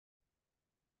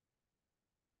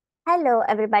Hello,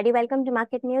 everybody. Welcome to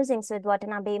Market Musings with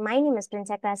Watanabe. My name is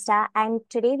Princess Krasta, and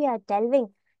today we are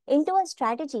delving into a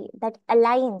strategy that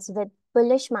aligns with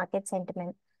bullish market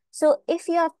sentiment. So, if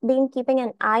you have been keeping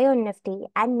an eye on Nifty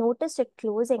and noticed it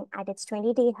closing at its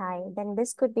 20-day high, then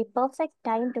this could be perfect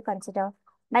time to consider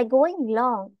by going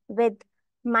long with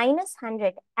minus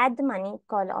 100 at the money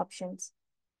call options.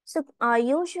 So,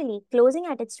 usually closing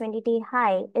at its 20-day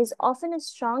high is often a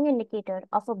strong indicator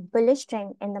of a bullish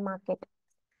trend in the market.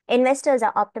 Investors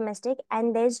are optimistic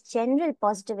and there's general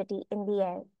positivity in the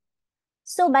air.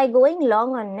 So, by going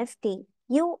long on Nifty,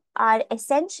 you are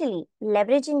essentially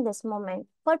leveraging this moment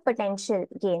for potential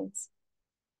gains.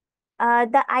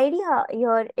 The idea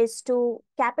here is to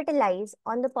capitalize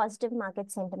on the positive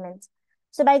market sentiments.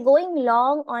 So, by going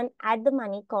long on at the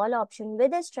money call option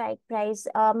with a strike price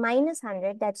minus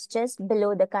 100, that's just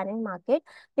below the current market,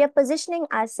 we are positioning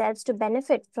ourselves to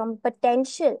benefit from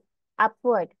potential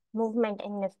upward movement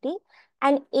in Nifty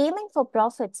and aiming for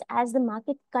profits as the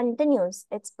market continues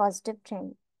its positive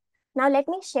trend. Now, let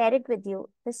me share it with you,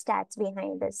 the stats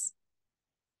behind this.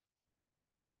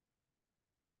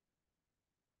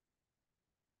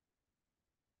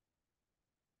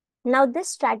 Now, this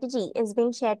strategy is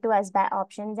being shared to us by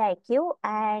Options IQ,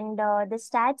 and the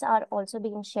stats are also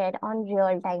being shared on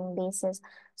real-time basis.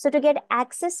 So, to get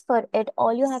access for it,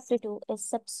 all you have to do is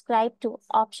subscribe to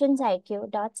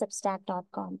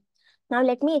optionsiq.substack.com. Now,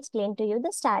 let me explain to you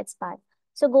the stats part.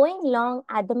 So, going long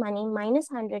at the money minus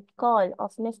 100 call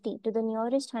of Nifty to the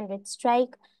nearest 100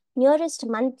 strike, nearest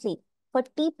monthly for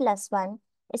T plus 1,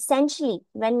 essentially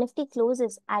when Nifty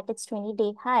closes at its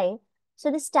 20-day high. So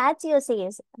the stats here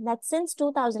says that since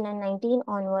 2019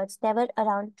 onwards, there were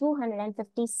around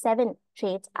 257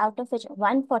 trades, out of which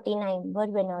 149 were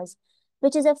winners,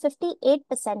 which is a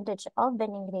 58% of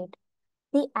winning rate.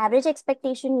 The average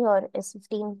expectation here is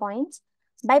 15 points.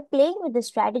 By playing with the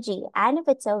strategy, and if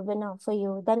it's a winner for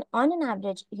you, then on an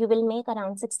average, you will make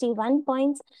around 61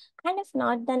 points. And if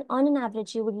not, then on an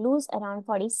average, you would lose around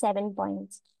 47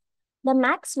 points. The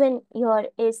max win here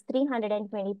is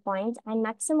 320 points and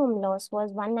maximum loss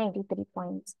was 193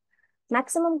 points.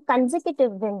 Maximum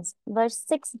consecutive wins were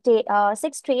 6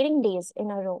 trading days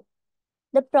in a row.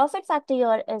 The profit factor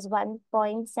here is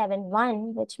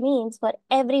 1.71, which means for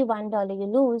every $1 you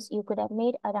lose, you could have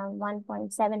made around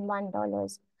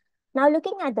 $1.71. Now,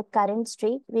 looking at the current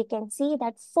streak, we can see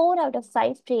that 4 out of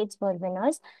 5 trades were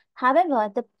winners. However,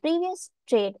 the previous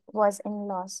trade was in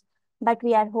loss, but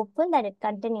we are hopeful that it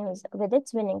continues with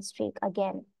its winning streak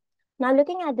again. Now,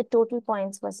 looking at the total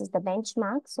points versus the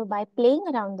benchmark, so by playing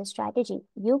around the strategy,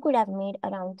 you could have made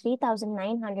around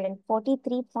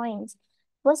 3,943 points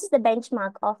versus the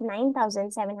benchmark of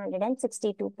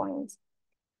 9,762 points.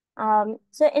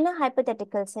 So in a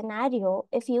hypothetical scenario,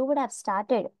 if you would have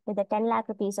started with a 10 lakh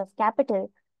rupees of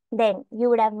capital, then you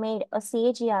would have made a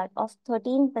CAGR of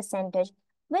 13%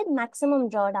 with maximum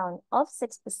drawdown of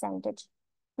 6%.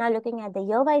 Now looking at the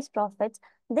year-wise profits,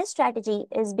 this strategy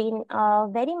has been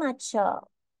very much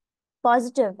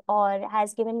positive or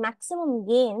has given maximum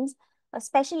gains,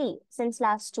 especially since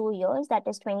last 2 years, that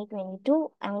is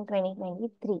 2022 and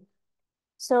 2023.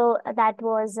 So that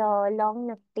was long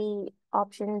Nifty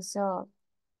options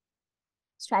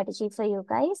strategy for you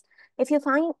guys. If you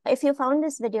found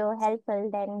this video helpful,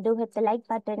 then do hit the like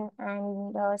button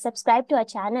and subscribe to our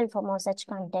channel for more such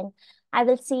content. I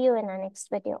will see you in our next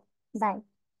video. Bye.